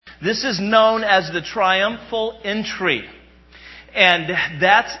This is known as the triumphal entry. And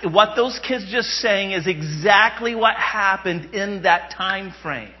that's what those kids just sang is exactly what happened in that time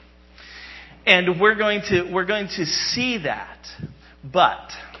frame. And we're going to see that.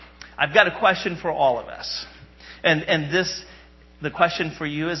 But I've got a question for all of us. And the question for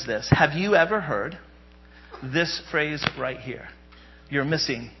you is this. Have you ever heard this phrase right here? You're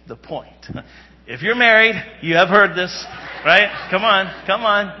missing the point. If you're married, you have heard this, right? Come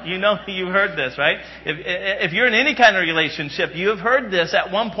on. You know you've heard this, right? If you're in any kind of relationship, you have heard this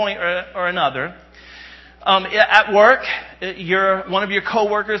at one point or another. At work, one of your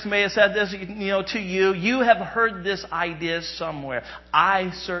coworkers may have said this, to you. You have heard this idea somewhere.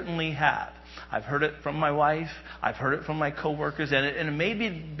 I certainly have. I've heard it from my wife. I've heard it from my coworkers, and it made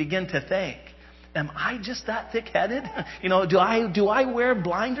me begin to think. Am I just that thick-headed? Do I wear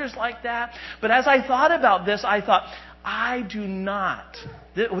blinders like that? But as I thought about this, I thought, I do not.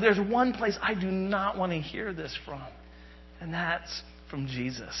 There's one place I do not want to hear this from. And that's from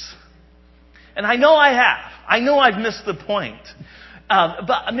Jesus. And I know I have. I know I've missed the point.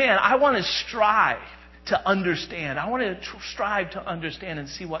 But man, I want to strive to understand. I want to strive to understand and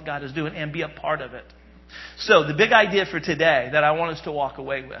see what God is doing and be a part of it. So the big idea for today that I want us to walk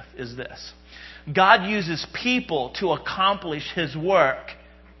away with is this. God uses people to accomplish His work,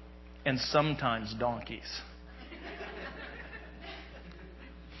 and sometimes donkeys.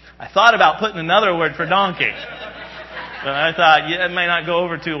 I thought about putting another word for donkey, but I thought it may not go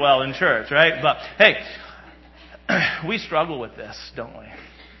over too well in church, right? But hey, we struggle with this, don't we?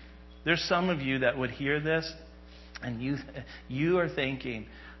 There's some of you that would hear this, and you are thinking,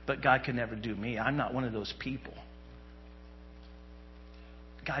 but God can never do me. I'm not one of those people.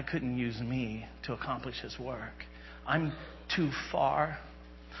 God couldn't use me to accomplish His work. I'm too far.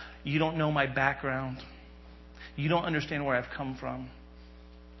 You don't know my background. You don't understand where I've come from.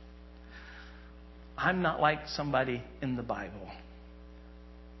 I'm not like somebody in the Bible.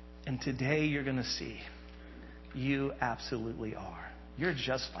 And today you're going to see you absolutely are. You're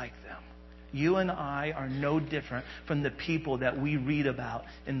just like them. You and I are no different from the people that we read about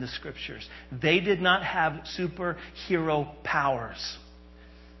in the Scriptures. They did not have superhero powers.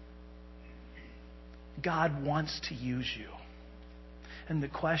 God wants to use you. And the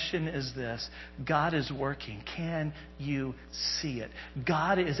question is this. God is working. Can you see it?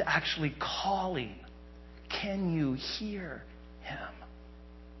 God is actually calling. Can you hear Him?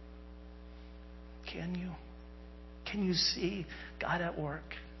 Can you? Can you see God at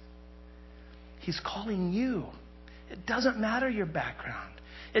work? He's calling you. It doesn't matter your background.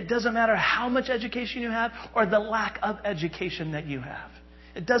 It doesn't matter how much education you have or the lack of education that you have.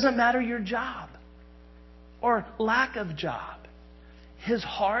 It doesn't matter your job or lack of job. His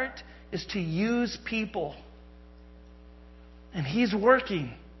heart is to use people. And He's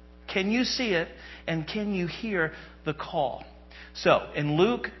working. Can you see it? And can you hear the call? So, in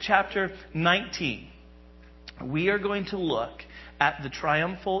Luke chapter 19, we are going to look at the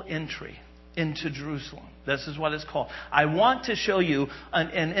triumphal entry into Jerusalem. This is what it's called. I want to show you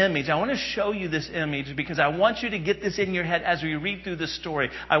an image. I want to show you this image because I want you to get this in your head as we read through the story.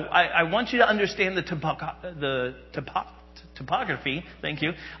 I want you to understand the topography. Thank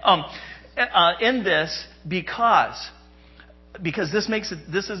you. In this because this makes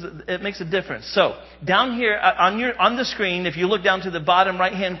a difference. So down here on the screen, if you look down to the bottom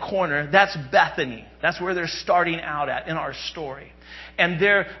right hand corner, that's Bethany. That's where they're starting out at in our story. And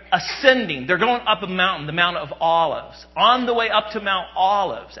they're ascending. They're going up a mountain, the Mount of Olives. On the way up to Mount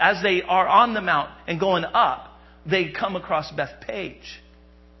Olives, as they are on the mount and going up, they come across Bethpage.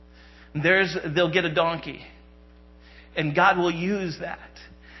 They'll get a donkey. And God will use that.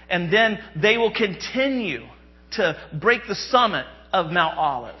 And then they will continue to break the summit of Mount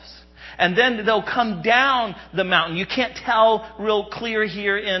Olives. And then they'll come down the mountain. You can't tell real clear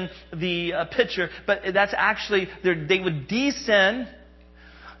here in the picture, but that's actually, they would descend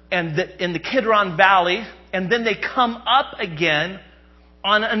in the Kidron Valley, and then they come up again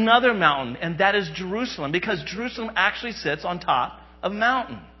on another mountain, and that is Jerusalem, because Jerusalem actually sits on top of a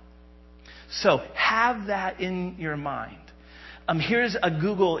mountain. So have that in your mind. Here's a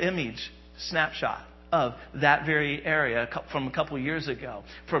Google image snapshot of that very area from a couple of years ago.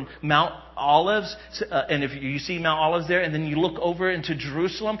 From Mount Olives, and if you see Mount Olives there, and then you look over into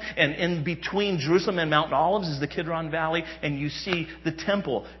Jerusalem, and in between Jerusalem and Mount Olives is the Kidron Valley, and you see the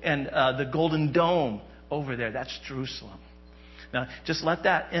temple and the Golden Dome over there. That's Jerusalem. Now, just let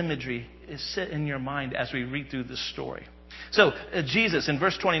that imagery sit in your mind as we read through this story. So, Jesus, in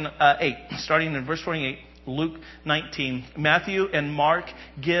verse 28, starting in verse 28, Luke 19. Matthew and Mark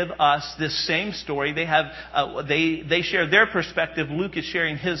give us this same story. They have they share their perspective. Luke is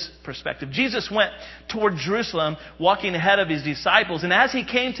sharing his perspective. Jesus went toward Jerusalem, walking ahead of his disciples. And as he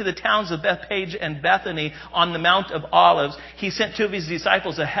came to the towns of Bethphage and Bethany on the Mount of Olives, he sent two of his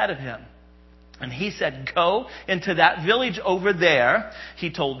disciples ahead of him. And he said, "Go into that village over there,"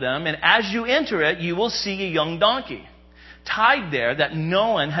 he told them, "and as you enter it, you will see a young donkey tied there that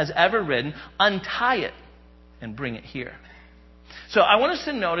no one has ever ridden. Untie it and bring it here." So I want us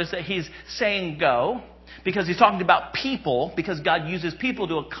to notice that he's saying go because he's talking about people, because God uses people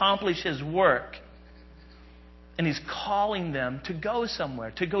to accomplish his work. And he's calling them to go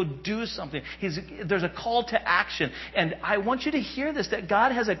somewhere, to go do something. There's a call to action. And I want you to hear this, that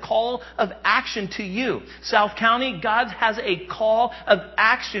God has a call of action to you. South County, God has a call of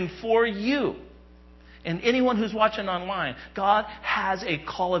action for you. And anyone who's watching online, God has a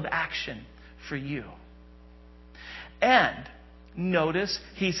call of action for you. And notice,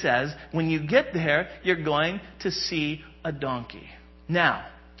 he says, when you get there, you're going to see a donkey. Now,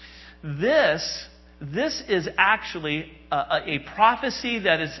 this is actually a prophecy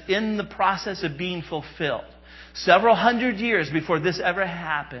that is in the process of being fulfilled. Several hundred years before this ever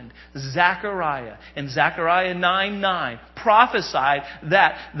happened, Zechariah in Zechariah 9:9 prophesied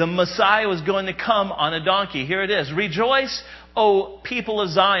that the Messiah was going to come on a donkey. Here it is. "Rejoice, O people of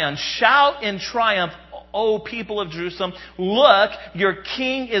Zion. Shout in triumph, O people of Jerusalem. Look, your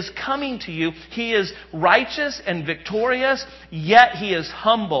king is coming to you. He is righteous and victorious, yet he is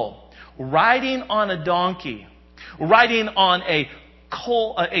humble, riding on a donkey." Riding on a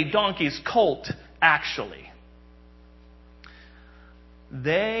donkey's colt, actually.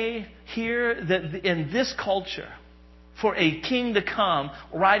 They hear that in this culture, for a king to come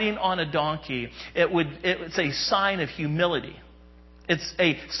riding on a donkey, it's a sign of humility. It's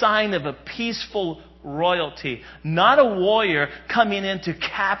a sign of a peaceful royalty, not a warrior coming in to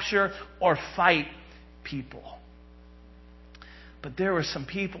capture or fight people. But there were some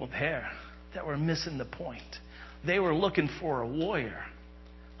people there that were missing the point. They were looking for a warrior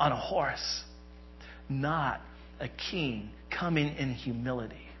on a horse, not a king coming in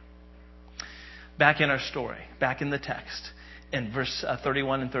humility. Back in our story, back in the text, in verse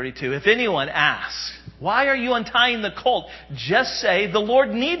 31 and 32. "If anyone asks, 'Why are you untying the colt?' just say, 'The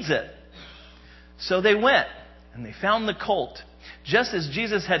Lord needs it.'" So they went and they found the colt, just as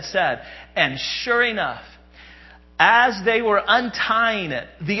Jesus had said. And sure enough, as they were untying it,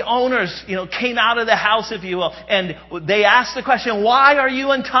 the owners, came out of the house, if you will, and they asked the question, "Why are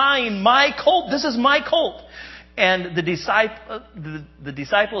you untying my colt? This is my colt." And the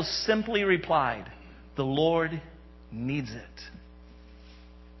disciples simply replied, "The Lord needs it."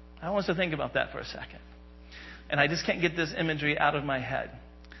 I want us to think about that for a second. And I just can't get this imagery out of my head.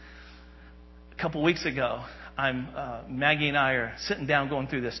 A couple weeks ago, Maggie and I are sitting down going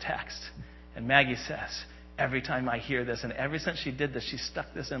through this text. And Maggie says, every time I hear this, and ever since she did this, she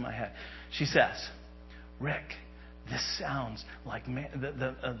stuck this in my head. She says, "Rick, this sounds like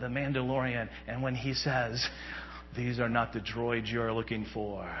the Mandalorian. And when he says, 'These are not the droids you're looking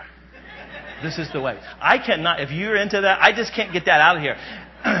for.' This is the way." I cannot, if you're into that, I just can't get that out of here,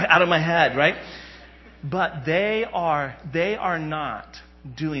 out of my head, right? But they are not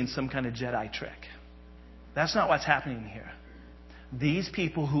doing some kind of Jedi trick. That's not what's happening here. These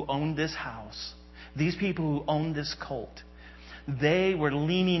people who owned this house, these people who owned this cult, they were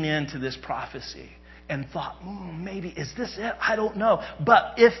leaning into this prophecy and thought, maybe, is this it? I don't know.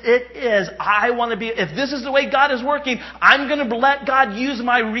 But if it is, if this is the way God is working, I'm going to let God use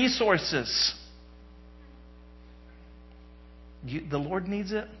my resources. The Lord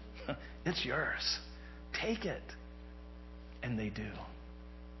needs it. It's yours. Take it. And they do.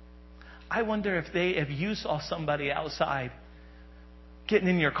 I wonder if you saw somebody outside getting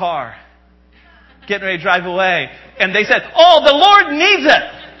in your car, getting ready to drive away, and they said, "Oh, the Lord needs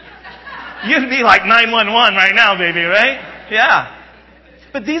it." You'd be like 911 right now, baby, right? Yeah.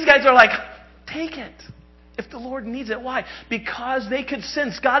 But these guys are like, take it. If the Lord needs it. Why? Because they could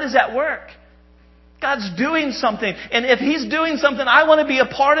sense God is at work. God's doing something. And if He's doing something, I want to be a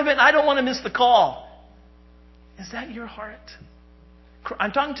part of it, and I don't want to miss the call. Is that your heart?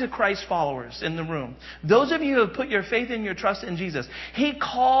 I'm talking to Christ followers in the room. Those of you who have put your faith and your trust in Jesus. He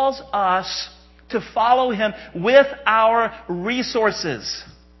calls us to follow Him with our resources.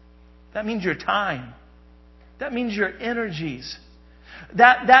 That means your time. That means your energies.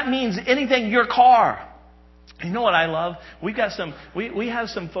 That means anything, your car. You know what I love? We have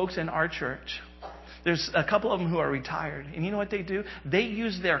some folks in our church There's a couple of them who are retired. And you know what they do? They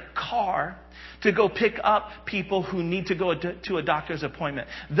use their car to go pick up people who need to go to a doctor's appointment.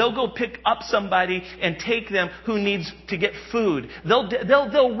 They'll go pick up somebody and take them who needs to get food.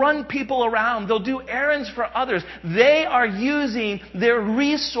 They'll run people around. They'll do errands for others. They are using their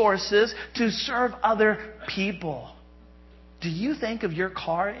resources to serve other people. Do you think of your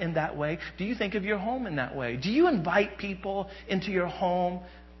car in that way? Do you think of your home in that way? Do you invite people into your home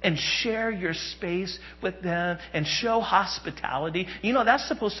and share your space with them and show hospitality? You know, that's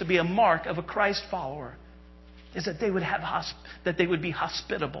supposed to be a mark of a Christ follower, is that they would that they would be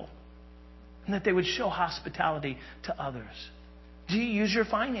hospitable and that they would show hospitality to others. Do you use your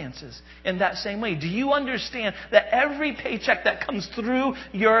finances in that same way? Do you understand that every paycheck that comes through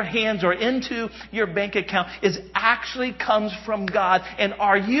your hands or into your bank account actually comes from God? And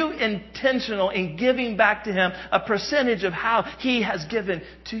are you intentional in giving back to Him a percentage of how He has given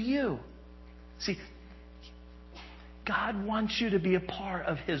to you? See, God wants you to be a part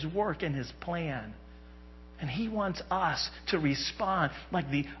of His work and His plan. And He wants us to respond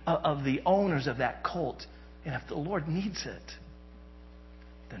like the owners of that colt. And if the Lord needs it,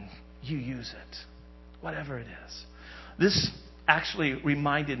 then you use it, whatever it is. This actually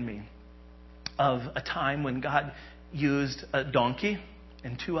reminded me of a time when God used a donkey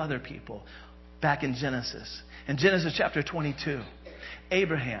and two other people back in Genesis. In Genesis chapter 22,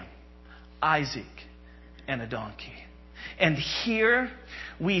 Abraham, Isaac, and a donkey. And here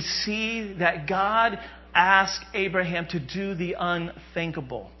we see that God asked Abraham to do the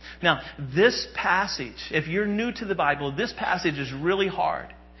unthinkable. Now, this passage, if you're new to the Bible, this passage is really hard.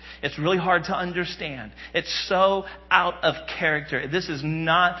 It's really hard to understand. It's so out of character. This is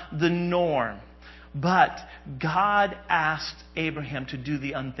not the norm. But God asked Abraham to do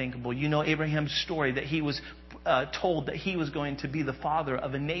the unthinkable. You know Abraham's story, that he was told that he was going to be the father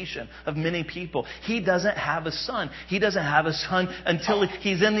of a nation, of many people. He doesn't have a son. He doesn't have a son until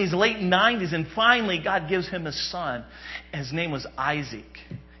he's in these late 90s. And finally, God gives him a son. His name was Isaac.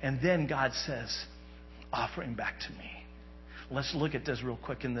 And then God says, offer him back to me. Let's look at this real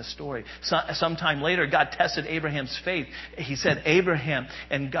quick in this story. Sometime later, God tested Abraham's faith. He said, Abraham,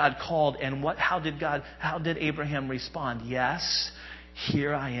 and God called. And how did Abraham respond? Yes,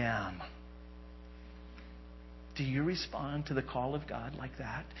 here I am. Do you respond to the call of God like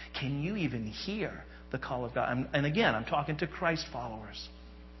that? Can you even hear the call of God? And again, I'm talking to Christ followers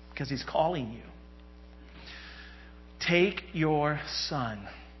because He's calling you. Take your son,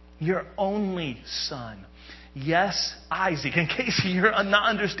 your only son. Yes, Isaac. In case you're not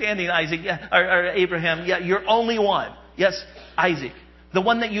understanding Isaac, or Abraham, your only one. Yes, Isaac, the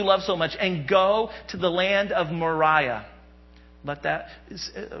one that you love so much, and go to the land of Moriah.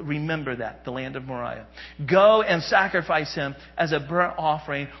 Remember that, the land of Moriah. Go and sacrifice him as a burnt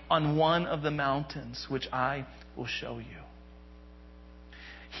offering on one of the mountains, which I will show you.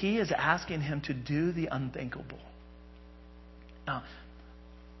 He is asking him to do the unthinkable. Now,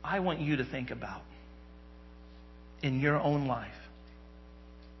 I want you to think about, in your own life,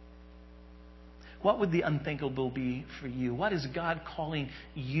 what would the unthinkable be for you? What is God calling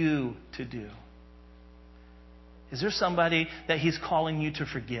you to do? Is there somebody that He's calling you to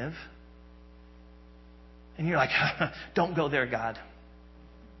forgive? And you're like, don't go there, God.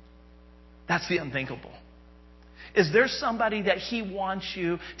 That's the unthinkable. Is there somebody that He wants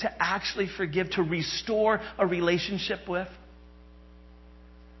you to actually forgive, to restore a relationship with?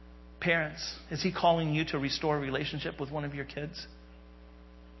 Parents, is He calling you to restore a relationship with one of your kids?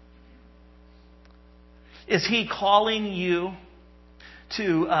 Is He calling you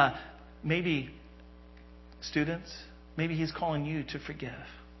to maybe students? Maybe He's calling you to forgive.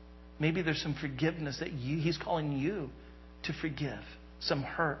 Maybe there's some forgiveness that He's calling you to forgive. Some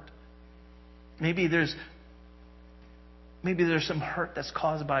hurt. Maybe there's some hurt that's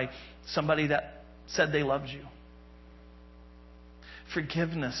caused by somebody that said they loved you.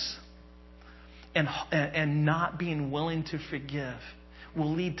 Forgiveness and not being willing to forgive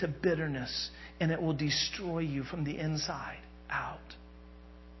will lead to bitterness, and it will destroy you from the inside out.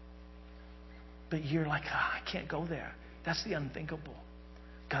 But you're like, I can't go there. That's the unthinkable.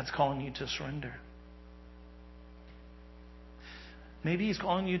 God's calling you to surrender. Maybe He's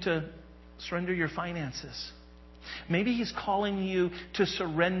calling you to surrender your finances. Maybe He's calling you to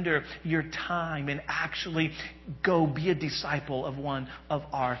surrender your time and actually go be a disciple of one of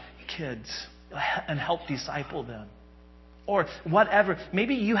our kids and help disciple them. Or whatever.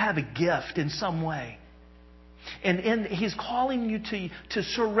 Maybe you have a gift in some way. And He's calling you to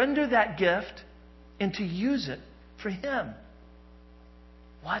surrender that gift and to use it for Him.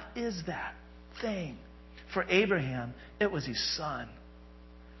 What is that thing? For Abraham, it was his son.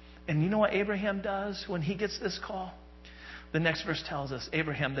 And you know what Abraham does when he gets this call? The next verse tells us,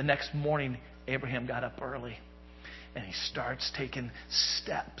 the next morning, Abraham got up early. And he starts taking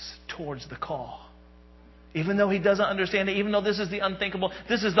steps towards the call. Even though he doesn't understand it, even though this is the unthinkable,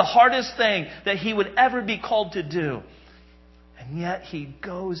 this is the hardest thing that he would ever be called to do. And yet he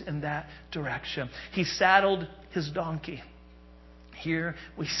goes in that direction. He saddled his donkey. Here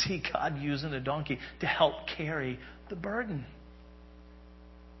we see God using a donkey to help carry the burden.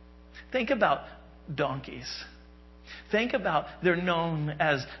 Think about donkeys. Think about, they're known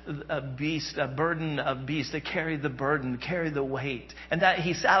as a beast, a burden of beasts. They carry the burden, carry the weight. And that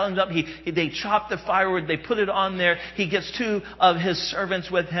he saddles up, they chop the firewood, they put it on there. He gets 2 of his servants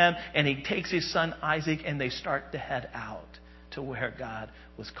with him, and he takes his son Isaac, and they start to head out to where God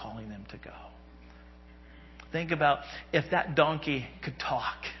was calling them to go. Think about if that donkey could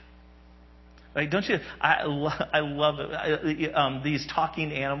talk. Right? Don't you? I love it. These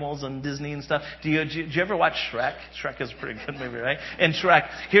talking animals on Disney and stuff. Do you ever watch Shrek? Shrek is a pretty good movie, right? In Shrek,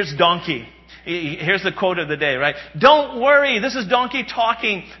 here's Donkey. Here's the quote of the day, right? Don't worry. This is Donkey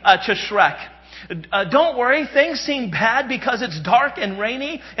talking to Shrek. Don't worry, things seem bad because it's dark and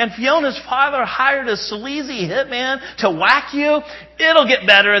rainy, and Fiona's father hired a sleazy hitman to whack you. It'll get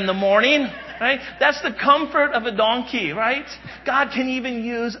better in the morning. Right? That's the comfort of a donkey, right? God can even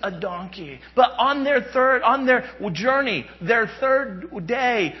use a donkey. But on their journey, their third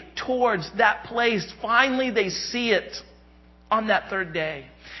day towards that place, finally they see it on that third day.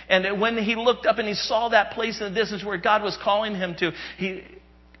 And when he looked up and he saw that place in the distance where God was calling him to,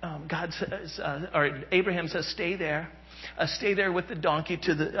 Abraham says, stay there. Stay there with the donkey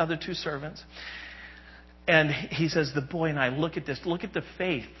to the other 2 servants. And he says, the boy and I, look at this. Look at the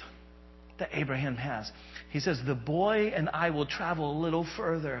faith that Abraham has. He says, the boy and I will travel a little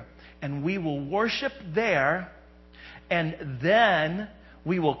further, and we will worship there, and then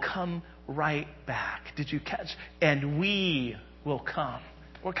we will come right back. Did you catch? And we will come.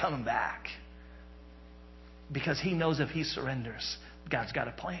 We're coming back. Because he knows if he surrenders, God's got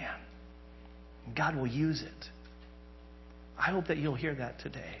a plan. God will use it. I hope that you'll hear that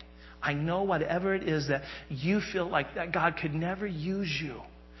today. I know whatever it is that you feel like that God could never use you,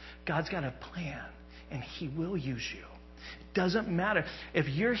 God's got a plan, and He will use you. It doesn't matter. If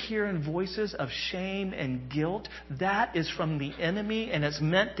you're hearing voices of shame and guilt, that is from the enemy, and it's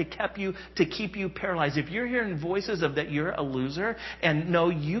meant to keep you paralyzed. If you're hearing voices of that you're a loser, and no,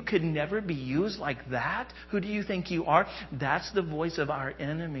 you could never be used like that, who do you think you are? That's the voice of our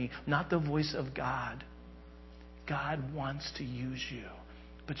enemy, not the voice of God. God wants to use you,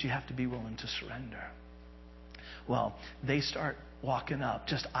 but you have to be willing to surrender. Well, they start walking up,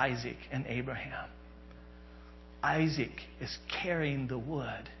 just Isaac and Abraham. Isaac is carrying the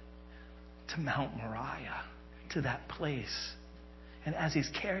wood to Mount Moriah, to that place. And as he's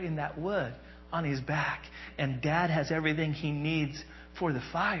carrying that wood on his back, and Dad has everything he needs for the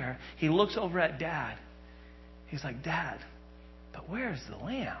fire, he looks over at Dad. He's like, Dad, but where's the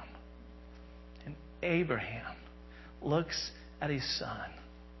lamb? And Abraham looks at his son.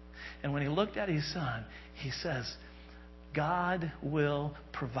 And when he looked at his son, he says, God will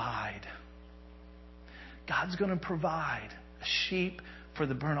provide. God's going to provide a sheep for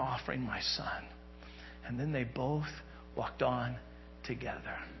the burnt offering, my son. And then they both walked on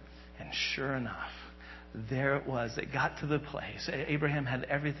together. And sure enough, there it was. It got to the place. Abraham had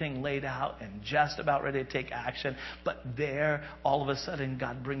everything laid out and just about ready to take action. But there, all of a sudden,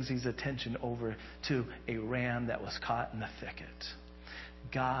 God brings his attention over to a ram that was caught in the thicket.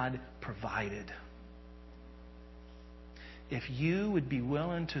 God provided. If you would be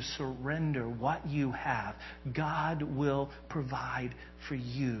willing to surrender what you have, God will provide for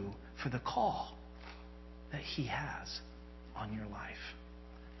you for the call that He has on your life.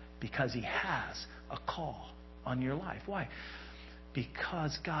 Because He has a call on your life. Why?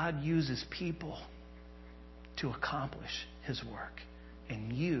 Because God uses people to accomplish His work.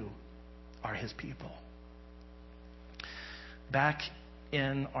 And you are His people. Back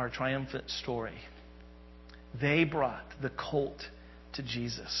in our triumphant story, they brought the colt to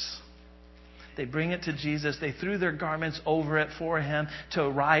Jesus. They bring it to Jesus. They threw their garments over it for Him to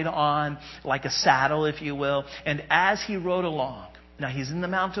ride on, like a saddle, if you will. And as He rode along, now He's in the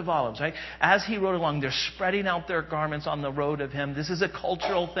Mount of Olives, right? As He rode along, they're spreading out their garments on the road of Him. This is a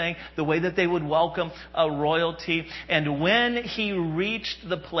cultural thing, the way that they would welcome a royalty. And when He reached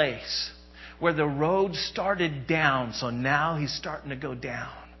the place where the road started down, so now He's starting to go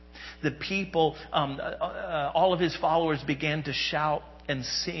down, the people, all of His followers began to shout and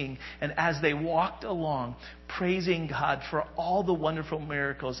sing. And as they walked along, praising God for all the wonderful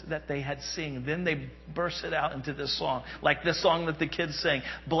miracles that they had seen, then they bursted out into this song, like this song that the kids sang.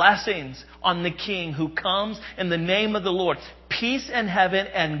 Blessings on the King who comes in the name of the Lord. Peace in heaven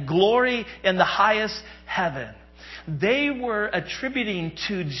and glory in the highest heaven. They were attributing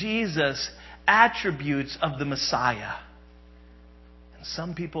to Jesus attributes of the Messiah. And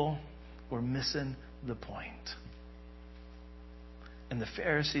some people were missing the point. And the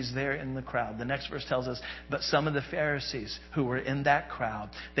Pharisees there in the crowd, the next verse tells us, but some of the Pharisees who were in that crowd,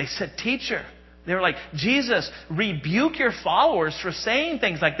 they said, Teacher, they were like, Jesus, rebuke your followers for saying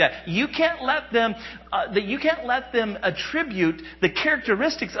things like that. You can't let them attribute the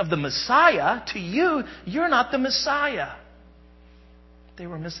characteristics of the Messiah to you. You're not the Messiah. They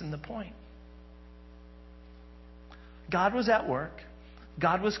were missing the point. God was at work.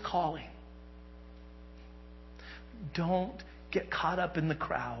 God was calling. Don't get caught up in the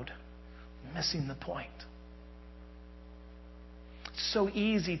crowd, missing the point. It's so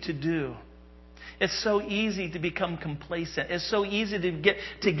easy to do. It's so easy to become complacent. It's so easy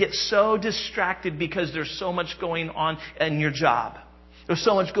to get so distracted because there's so much going on in your job. There's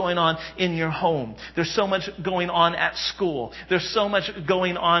so much going on in your home. There's so much going on at school. There's so much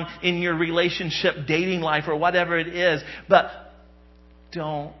going on in your relationship, dating life, or whatever it is. But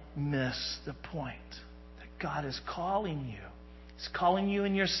don't miss the point that God is calling you. He's calling you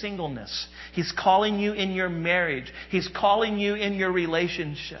in your singleness. He's calling you in your marriage. He's calling you in your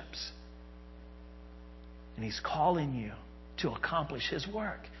relationships. And He's calling you to accomplish His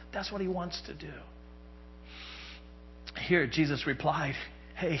work. That's what He wants to do. Here, Jesus replied,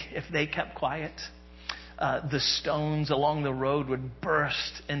 hey, if they kept quiet, the stones along the road would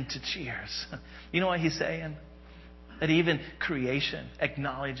burst into cheers. You know what He's saying? That even creation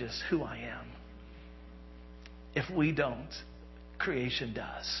acknowledges who I am. If we don't, creation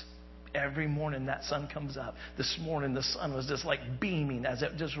does. Every morning that sun comes up. This morning the sun was just like beaming as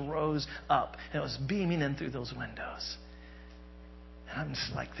it just rose up. And it was beaming in through those windows. And I'm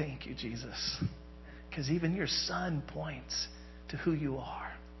just like, thank you, Jesus. Because even your sun points to who you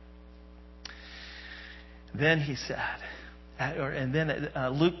are. Then he said,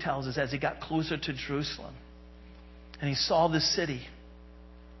 Luke tells us as he got closer to Jerusalem and he saw the city.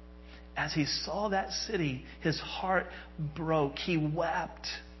 As he saw that city, his heart broke. He wept.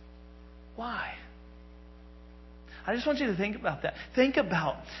 Why? I just want you to think about that. Think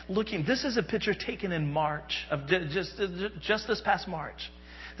about looking. This is a picture taken in March, of just this past March.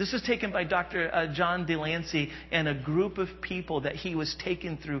 This is taken by Dr. John Delancey and a group of people that he was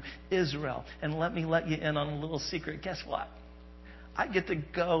taking through Israel. And let me let you in on a little secret. Guess what? I get to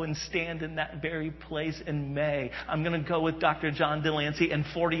go and stand in that very place in May. I'm going to go with Dr. John Delancey and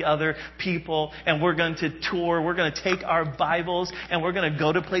 40 other people, and we're going to tour. We're going to take our Bibles, and we're going to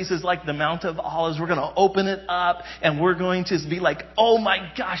go to places like the Mount of Olives. We're going to open it up, and we're going to be like, oh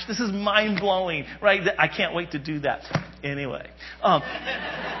my gosh, this is mind-blowing, right? I can't wait to do that. Anyway.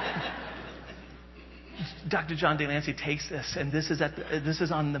 Dr. John Delancey takes this, and this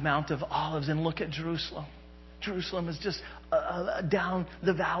is on the Mount of Olives, and look at Jerusalem. Jerusalem is just down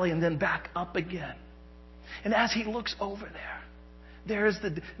the valley and then back up again. And as he looks over there's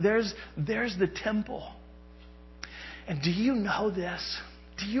the temple. And do you know this?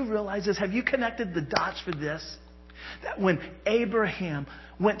 Do you realize this? Have you connected the dots for this? That when Abraham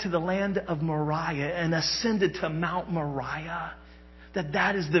went to the land of Moriah and ascended to Mount Moriah,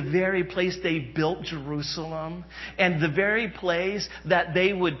 that is the very place they built Jerusalem. And the very place that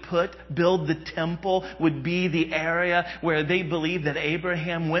they would build the temple would be the area where they believed that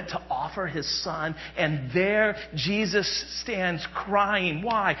Abraham went to offer his son. And there Jesus stands crying.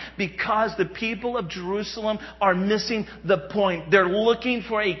 Why? Because the people of Jerusalem are missing the point. They're looking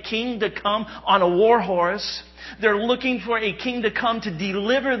for a king to come on a war horse. They're looking for a king to come to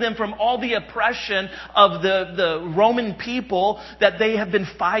deliver them from all the oppression of the Roman people that they have been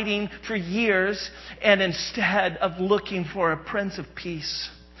fighting for years. And instead of looking for a Prince of Peace,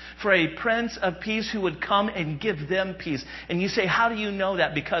 for a Prince of Peace who would come and give them peace. And you say, how do you know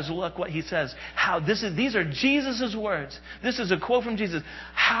that? Because look what he says. These are Jesus' words. This is a quote from Jesus.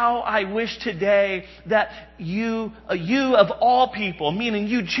 How I wish today that you of all people, meaning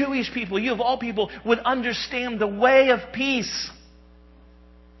you Jewish people, you of all people, would understand the way of peace.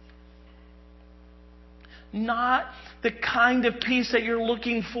 Not the kind of peace that you're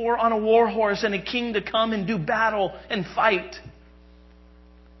looking for on a war horse and a king to come and do battle and fight.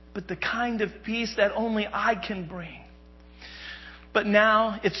 But the kind of peace that only I can bring. But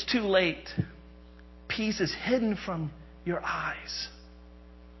now it's too late. Peace is hidden from your eyes.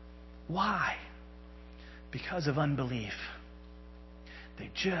 Why? Because of unbelief. They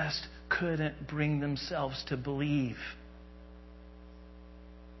just couldn't bring themselves to believe.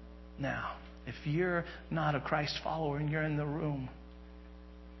 Now, if you're not a Christ follower and you're in the room,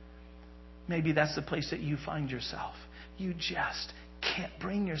 maybe that's the place that you find yourself. You just can't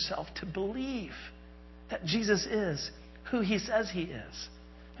bring yourself to believe that Jesus is who He says He is.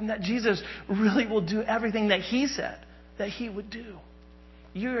 And that Jesus really will do everything that He said that He would do.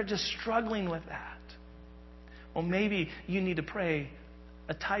 You're just struggling with that. Well, maybe you need to pray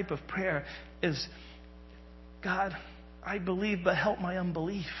a type of prayer is, God, I believe, but help my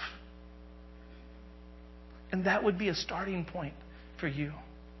unbelief. And that would be a starting point for you.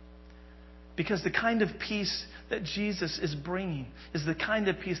 Because the kind of peace that Jesus is bringing is the kind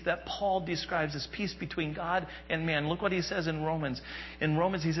of peace that Paul describes as peace between God and man. Look what he says in Romans. In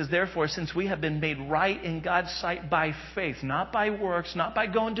Romans he says, therefore, since we have been made right in God's sight by faith, not by works, not by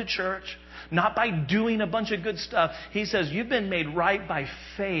going to church, not by doing a bunch of good stuff. He says, you've been made right by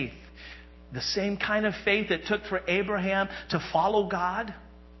faith. The same kind of faith it took for Abraham to follow God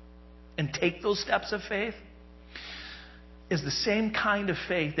and take those steps of faith is the same kind of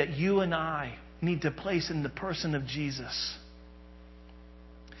faith that you and I need to place in the person of Jesus.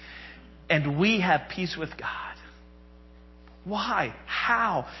 And we have peace with God. Why?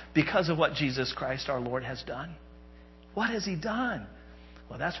 How? Because of what Jesus Christ our Lord has done. What has He done?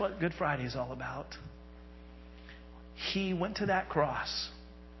 Well, that's what Good Friday is all about. He went to that cross.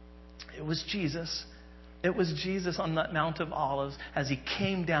 It was Jesus. It was Jesus on that Mount of Olives as He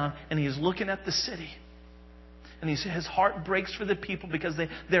came down and He was looking at the city. And his heart breaks for the people because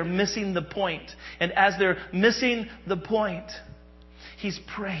they're missing the point. And as they're missing the point, He's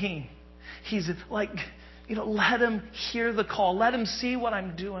praying. He's like, let them hear the call. Let them see what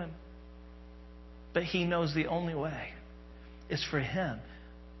I'm doing. But He knows the only way is for Him.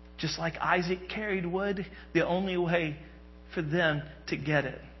 Just like Isaac carried wood, the only way for them to get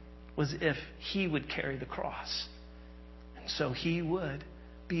it was if He would carry the cross. And so He would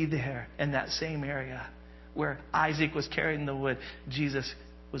be there in that same area. Where Isaac was carrying the wood, Jesus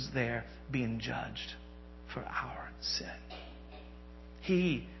was there being judged for our sin.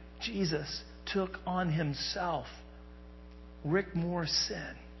 Jesus, took on Himself Rick Moore's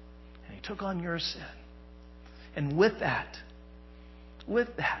sin. And He took on your sin. And with that,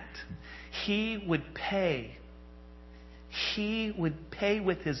 He would pay. He would pay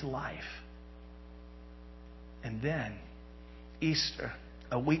with His life. And then, Easter,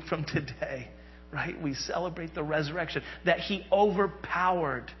 a week from today, right? We celebrate the resurrection. That He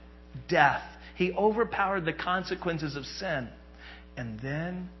overpowered death. He overpowered the consequences of sin. And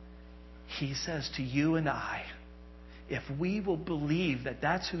then He says to you and I, if we will believe that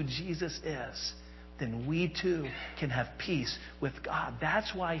that's who Jesus is, then we too can have peace with God.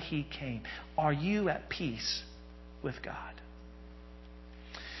 That's why He came. Are you at peace with God?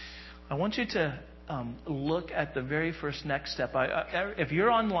 I want you to look at the very first next step. If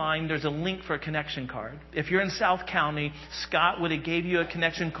you're online, there's a link for a connection card. If you're in South County, Scott would have gave you a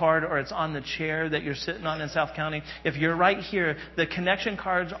connection card, or it's on the chair that you're sitting on in South County. If you're right here, the connection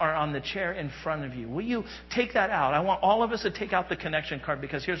cards are on the chair in front of you. Will you take that out? I want all of us to take out the connection card,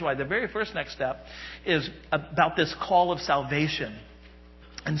 because here's why. The very first next step is about this call of salvation.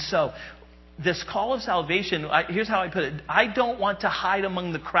 And so, this call of salvation, here's how I put it. I don't want to hide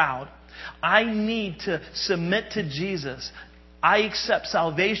among the crowd. I need to submit to Jesus. I accept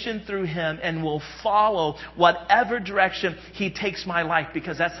salvation through Him and will follow whatever direction He takes my life,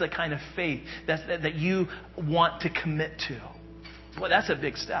 because that's the kind of faith that you want to commit to. Boy, that's a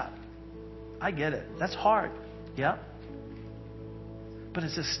big step. I get it. That's hard. Yep. But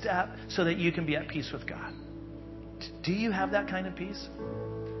it's a step so that you can be at peace with God. Do you have that kind of peace?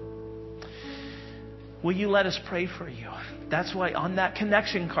 Will you let us pray for you? That's why on that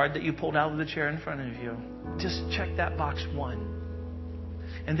connection card that you pulled out of the chair in front of you, just check that box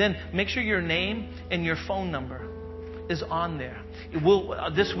 1. And then make sure your name and your phone number is on there.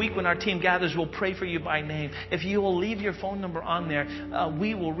 This week when our team gathers, we'll pray for you by name. If you will leave your phone number on there,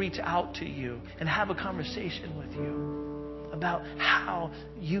 we will reach out to you and have a conversation with you about how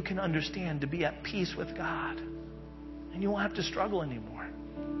you can understand to be at peace with God. And you won't have to struggle anymore.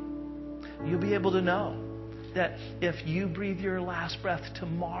 You'll be able to know that if you breathe your last breath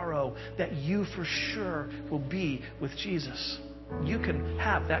tomorrow, that you for sure will be with Jesus. You can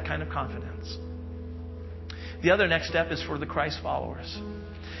have that kind of confidence. The other next step is for the Christ followers.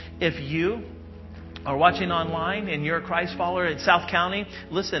 If you are watching online and you're a Christ follower in South County,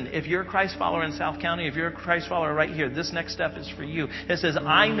 listen, if you're a Christ follower in South County, if you're a Christ follower right here, this next step is for you. It says,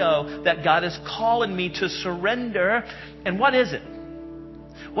 I know that God is calling me to surrender. And what is it?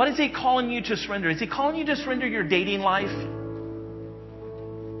 What is He calling you to surrender? Is He calling you to surrender your dating life?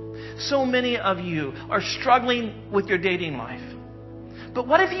 So many of you are struggling with your dating life. But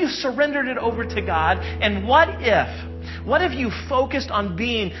what if you surrendered it over to God? And what if you focused on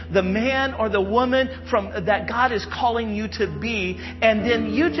being the man or the woman that God is calling you to be, and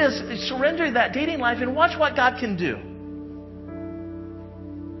then you just surrender that dating life and watch what God can do?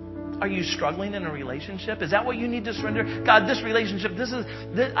 Are you struggling in a relationship? Is that what you need to surrender? God, this relationship,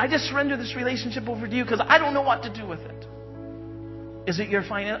 I just surrender this relationship over to you because I don't know what to do with it. Is it your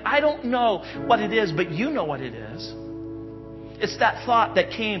finance? I don't know what it is, but you know what it is. It's that thought that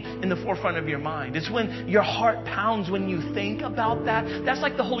came in the forefront of your mind. It's when your heart pounds when you think about that. That's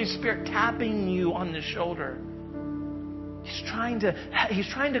like the Holy Spirit tapping you on the shoulder. He's trying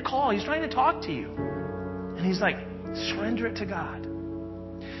to call. He's trying to talk to you. And He's like, surrender it to God.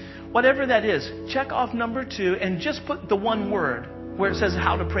 Whatever that is, check off number 2 and just put the one word where it says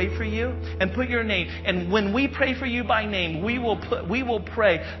how to pray for you, and put your name. And when we pray for you by name, we will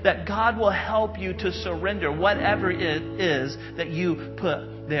pray that God will help you to surrender whatever it is that you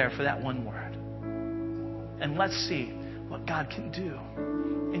put there for that one word. And let's see what God can do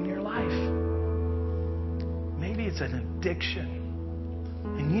in your life. Maybe it's an addiction,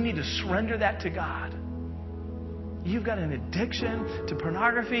 and you need to surrender that to God. You've got an addiction to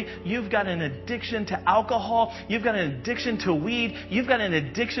pornography. You've got an addiction to alcohol. You've got an addiction to weed. You've got an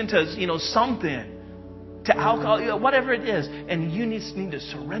addiction to, something, to alcohol, whatever it is. And you need to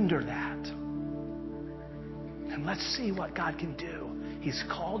surrender that. And let's see what God can do. He's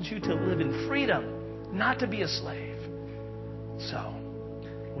called you to live in freedom, not to be a slave. So,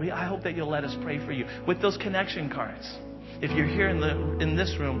 I hope that you'll let us pray for you with those connection cards. If you're here in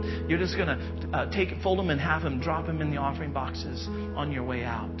this room, you're just going to fold them in half and drop them in the offering boxes on your way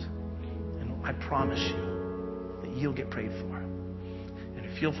out. And I promise you that you'll get prayed for. And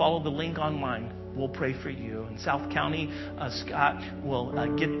if you'll follow the link online, we'll pray for you. In South County, Scott will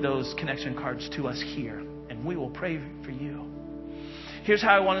get those connection cards to us here, and we will pray for you. Here's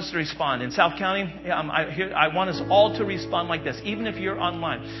how I want us to respond. In South County, I want us all to respond like this, even if you're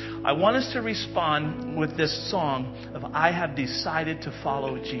online. I want us to respond with this song of I have decided to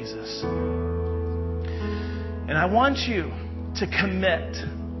follow Jesus. And I want you to commit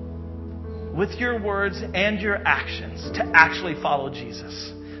with your words and your actions to actually follow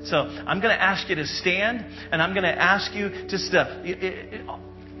Jesus. So I'm going to ask you to stand, and I'm going to ask you just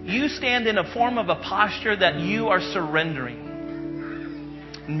you stand in a form of a posture that you are surrendering.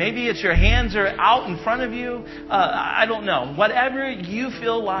 Maybe it's your hands are out in front of you. I don't know. Whatever you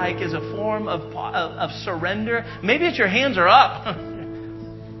feel like is a form of surrender. Maybe it's your hands are up.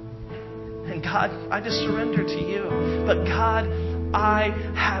 And God, I just surrender to you. But God, I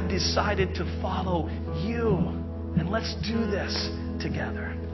have decided to follow you. And let's do this together.